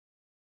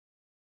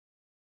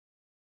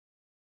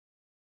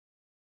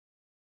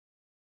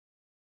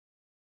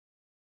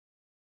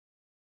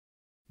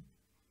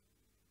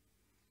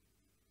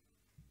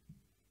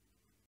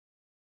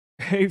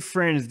Hey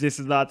friends, this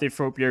is Latif.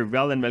 Hope you're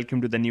well and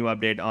welcome to the new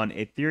update on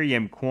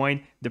Ethereum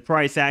coin. The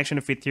price action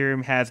of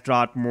Ethereum has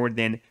dropped more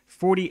than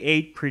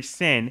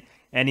 48%,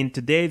 and in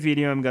today's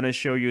video I'm going to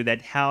show you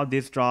that how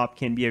this drop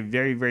can be a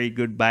very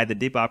good buy the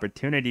dip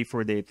opportunity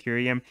for the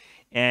Ethereum,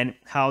 and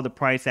how the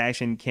price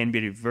action can be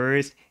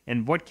reversed,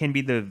 and what can be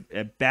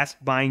the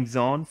best buying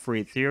zone for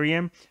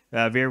Ethereum,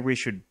 where we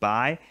should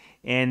buy,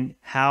 and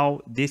how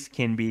this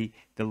can be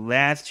the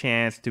last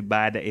chance to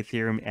buy the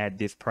Ethereum at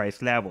this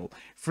price level.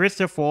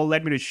 First of all,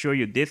 let me just show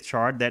you this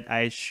chart that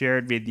I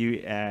shared with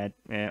you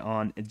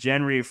on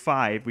January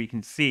 5. We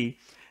can see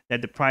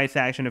that the price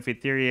action of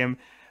Ethereum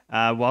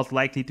was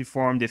likely to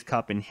form this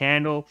cup and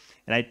handle,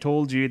 and I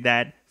told you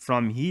that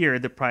from here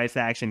the price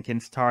action can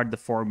start the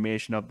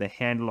formation of the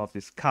handle of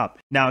this cup.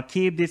 Now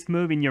keep this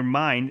move in your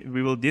mind.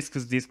 We will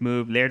discuss this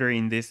move later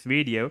in this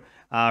video.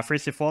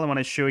 First of all, I want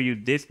to show you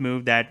this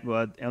move that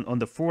was on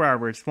the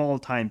 4-hour small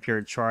time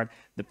period chart.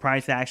 The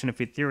price action of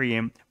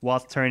Ethereum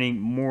was turning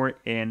more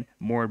and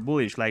more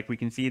bullish. Like we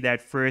can see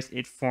that first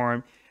it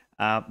formed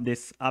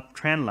this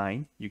uptrend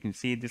line. You can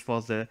see this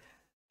was the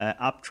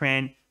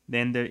uptrend,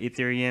 then the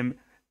Ethereum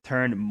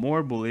turned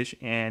more bullish,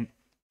 and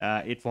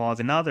it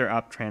was another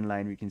uptrend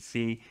line we can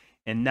see,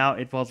 and now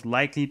it was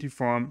likely to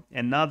form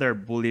another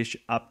bullish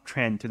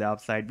uptrend to the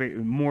upside,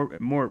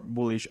 more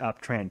bullish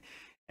uptrend.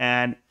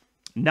 And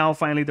now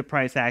finally the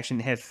price action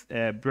has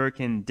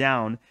broken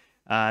down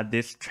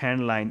this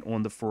trend line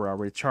on the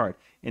 4-hour chart.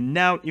 And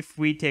now if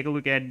we take a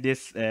look at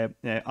this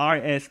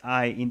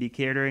RSI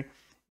indicator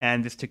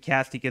and the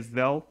stochastic as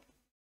well,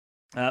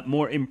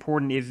 more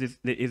important is this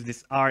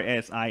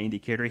RSI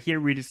indicator.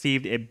 Here we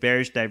received a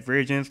bearish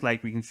divergence.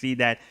 Like we can see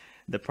that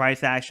the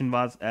price action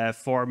was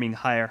forming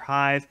higher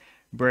highs,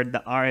 but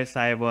the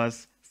RSI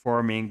was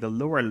forming the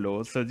lower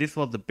lows. So this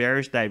was the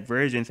bearish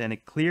divergence and a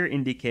clear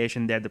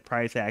indication that the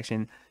price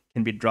action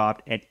can be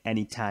dropped at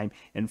any time.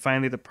 And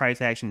finally the price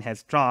action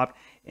has dropped,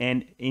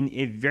 and in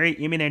a very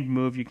imminent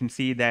move you can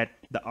see that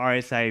the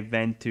RSI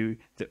went to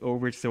the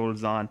oversold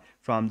zone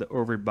from the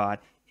overbought,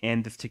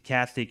 and the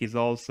stochastic is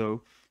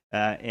also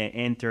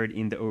entered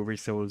in the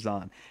oversold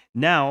zone.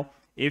 Now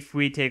if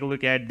we take a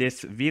look at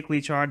this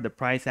weekly chart, the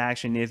price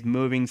action is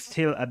moving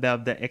still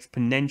above the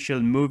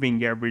exponential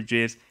moving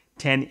averages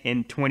 10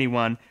 and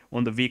 21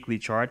 on the weekly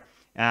chart,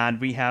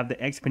 and we have the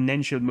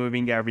exponential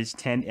moving average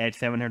 10 at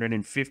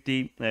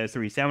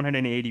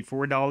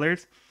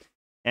 $784,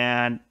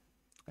 and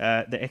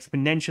the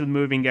exponential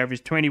moving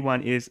average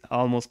 21 is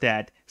almost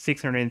at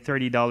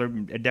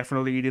 $630.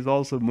 Definitely it is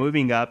also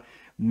moving up.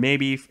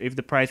 Maybe if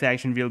the price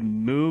action will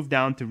move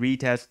down to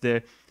retest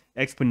the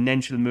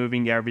exponential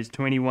moving average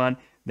 21,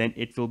 then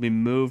it will be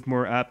moved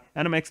more up,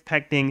 and I'm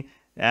expecting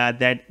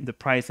that the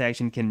price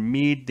action can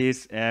meet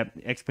this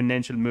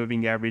exponential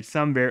moving average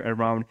somewhere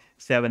around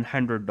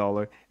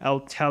 $700. I'll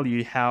tell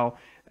you how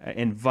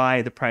and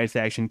why the price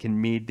action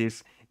can meet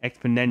this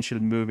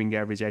exponential moving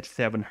average at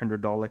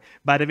 $700.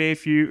 By the way,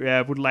 if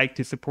you would like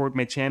to support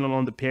my channel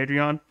on the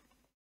Patreon,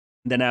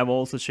 then I've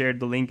also shared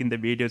the link in the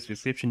video's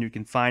description. You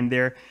can find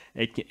there.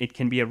 It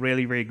can be a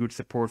very good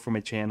support for my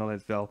channel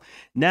as well.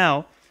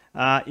 Now,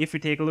 if we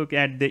take a look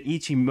at the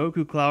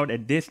Ichimoku cloud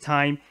at this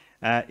time,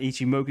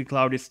 Ichimoku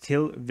cloud is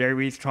still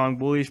very strong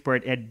bullish,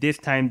 but at this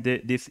time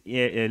this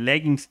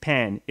lagging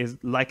span is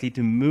likely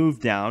to move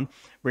down,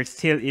 but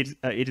still it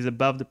is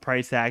above the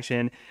price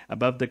action,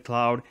 above the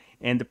cloud,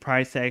 and the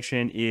price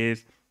action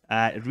is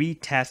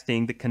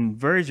retesting the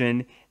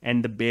conversion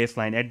and the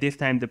baseline. At this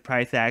time the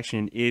price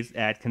action is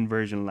at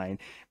conversion line.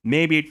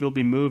 Maybe it will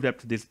be moved up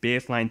to this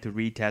baseline to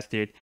retest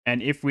it,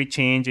 and if we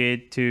change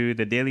it to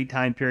the daily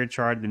time period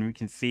chart, then we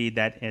can see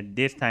that at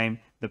this time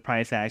the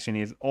price action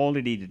is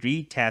already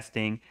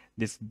retesting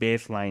this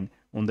baseline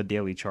on the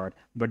daily chart,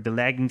 but the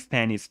lagging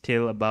span is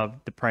still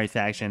above the price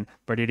action,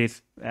 but it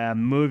is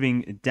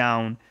moving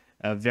down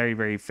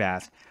very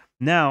fast.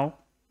 Now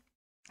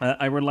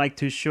I would like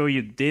to show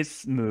you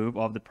this move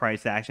of the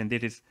price action.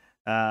 This is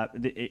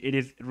it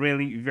is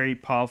really very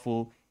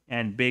powerful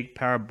and big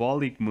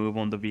parabolic move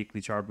on the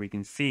weekly chart we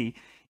can see,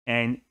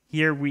 and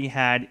here we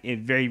had a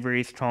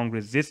very strong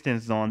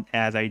resistance zone,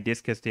 as I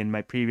discussed in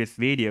my previous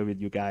video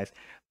with you guys,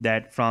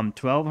 that from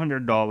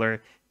 $1,200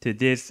 to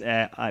this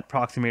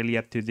approximately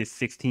up to this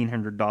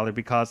 $1,600,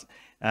 because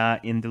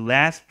in the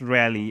last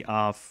rally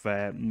of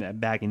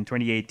back in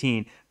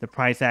 2018, the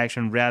price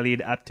action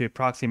rallied up to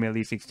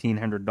approximately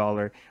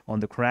 $1,600. On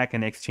the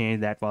Kraken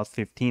exchange, that was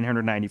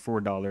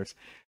 $1,594.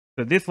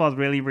 So this was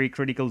really very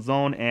critical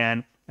zone,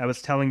 and I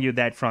was telling you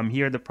that from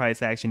here the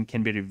price action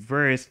can be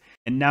reversed,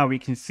 and now we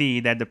can see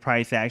that the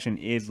price action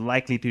is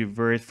likely to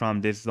reverse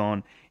from this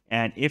zone,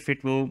 and if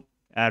it will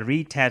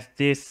retest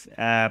this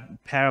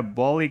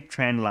parabolic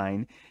trend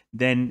line,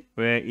 then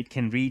it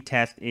can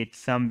retest it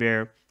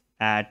somewhere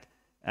at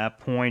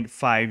 0.50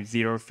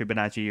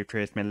 Fibonacci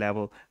retracement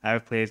level. I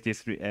have placed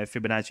this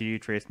Fibonacci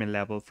retracement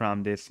level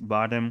from this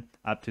bottom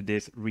up to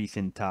this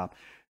recent top,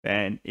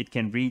 and it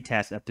can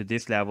retest up to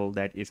this level,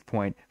 that is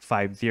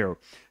 0.50.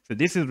 So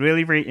this is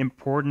really very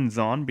important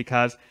zone,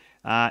 because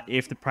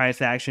if the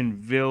price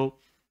action will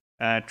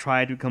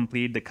try to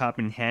complete the cup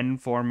and handle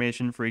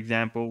formation, for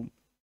example.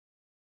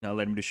 Now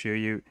let me just show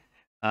you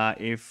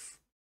if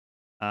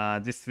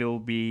this will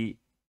be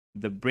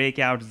the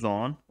breakout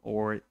zone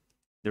or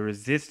the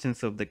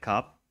resistance of the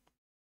cup,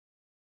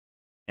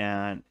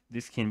 and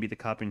this can be the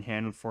cup and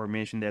handle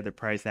formation that the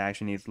price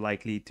action is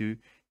likely to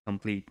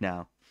complete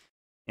now.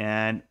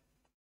 And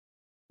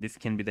this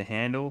can be the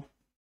handle,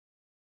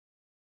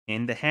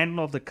 and the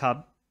handle of the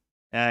cup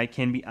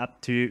can be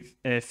up to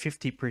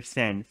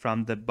 50%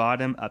 from the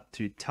bottom up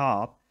to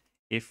top.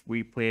 If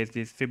we place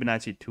this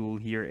Fibonacci tool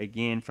here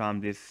again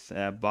from this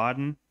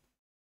bottom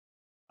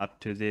up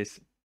to this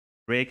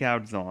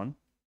breakout zone,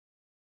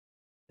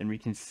 then we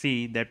can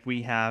see that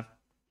we have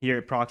here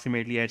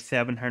approximately at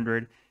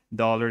 $700 or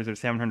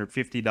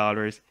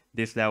 $750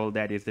 this level,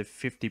 that is the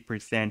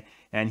 50%.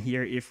 And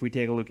here if we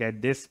take a look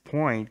at this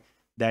point,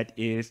 that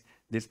is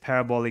this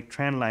parabolic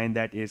trend line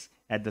that is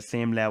at the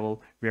same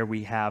level where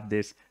we have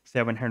this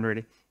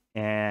 700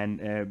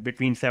 and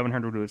between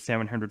 $700 to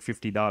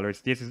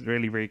 $750. This is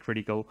really very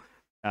critical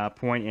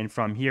point, and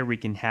from here we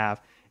can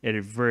have a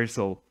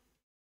reversal.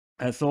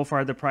 So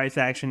far the price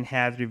action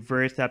has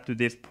reversed up to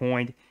this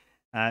point,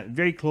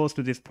 very close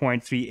to this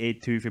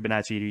 0.382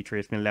 Fibonacci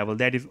retracement level.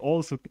 That is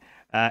also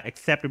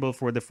acceptable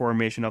for the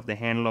formation of the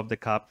handle of the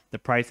cup. The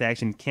price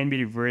action can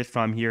be reversed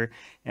from here,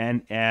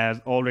 and as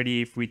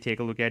already if we take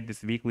a look at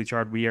this weekly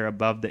chart, we are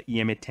above the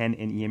EMA 10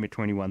 and EMA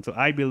 21. So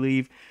I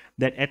believe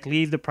that at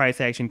least the price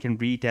action can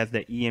retest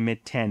the EMA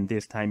 10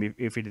 this time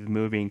if it is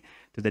moving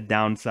to the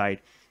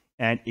downside.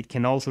 And it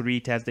can also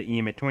retest the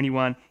EMA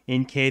 21.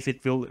 In case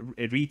it will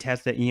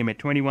retest the EMA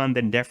 21,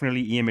 then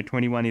definitely EMA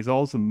 21 is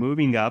also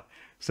moving up.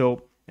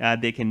 So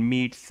they can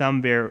meet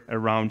somewhere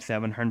around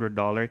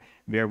 $700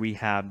 where we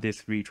have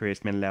this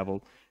retracement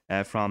level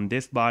from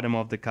this bottom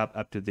of the cup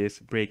up to this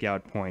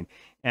breakout point.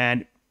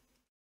 And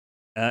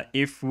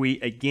if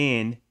we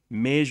again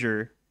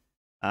measure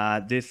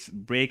this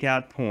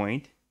breakout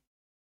point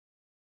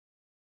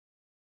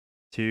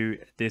to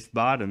this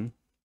bottom,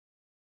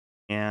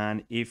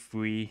 and if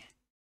we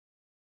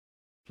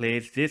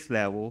place this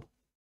level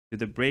to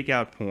the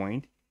breakout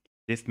point,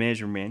 this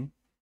measurement,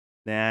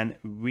 then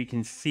we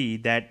can see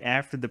that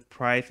after the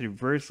price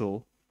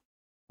reversal,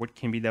 what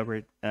can be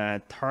the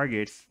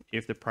targets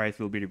if the price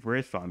will be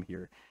reversed from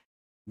here.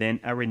 Then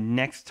our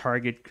next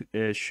target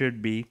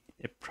should be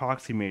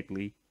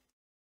approximately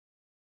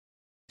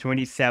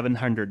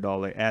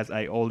 $2,700, as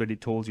I already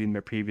told you in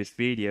my previous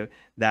video,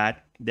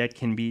 that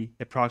can be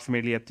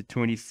approximately up to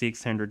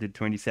 $2,600 to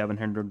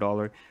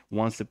 $2,700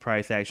 once the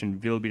price action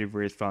will be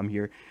reversed from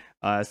here.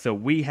 So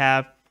we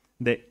have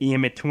the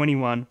EMA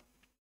 21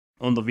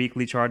 on the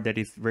weekly chart. That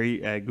is very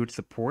good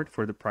support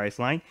for the price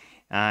line,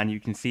 and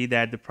you can see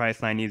that the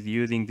price line is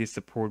using this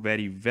support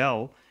very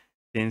well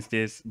since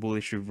this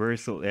bullish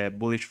reversal,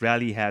 bullish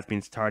rally has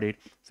been started.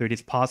 So it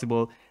is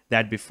possible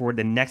that before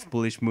the next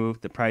bullish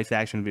move, the price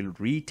action will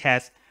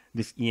retest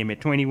this EMA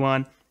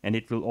 21, and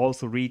it will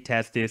also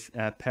retest this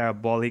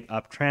parabolic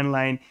uptrend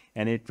line,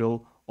 and it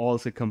will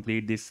also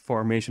complete this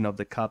formation of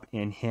the cup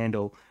and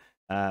handle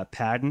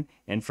pattern.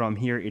 And from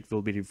here, it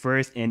will be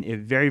reversed, and a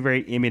very,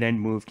 very imminent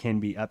move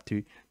can be up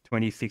to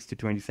 $2,600 to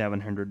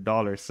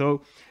 $2,700.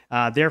 So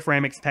therefore,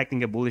 I'm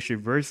expecting a bullish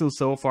reversal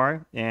so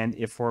far and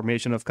a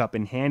formation of cup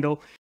and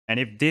handle. And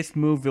if this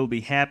move will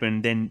be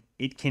happen, then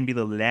it can be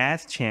the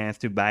last chance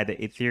to buy the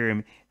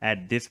Ethereum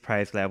at this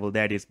price level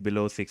that is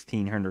below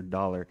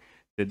 $1,600.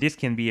 So this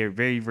can be a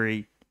very,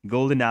 very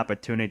golden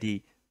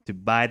opportunity to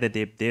buy the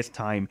dip this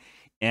time.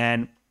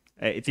 And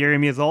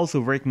Ethereum is also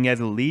working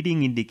as a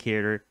leading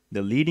indicator,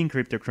 the leading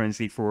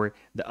cryptocurrency for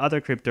the other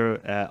crypto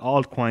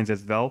altcoins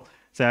as well.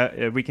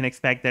 So we can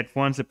expect that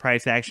once the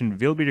price action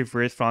will be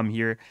reversed from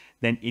here,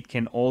 then it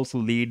can also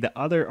lead the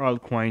other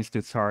altcoins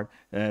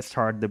to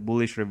start the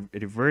bullish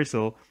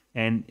reversal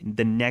and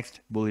the next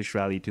bullish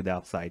rally to the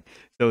upside.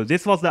 So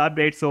this was the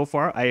update so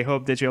far. I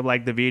hope that you have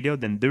liked the video.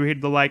 Then do hit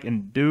the like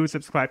and do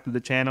subscribe to the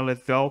channel as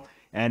well.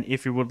 And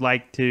if you would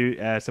like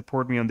to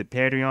support me on the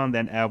Patreon,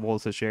 then I've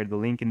also shared the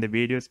link in the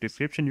video's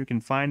description. You can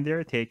find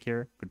there. Take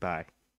care. Goodbye.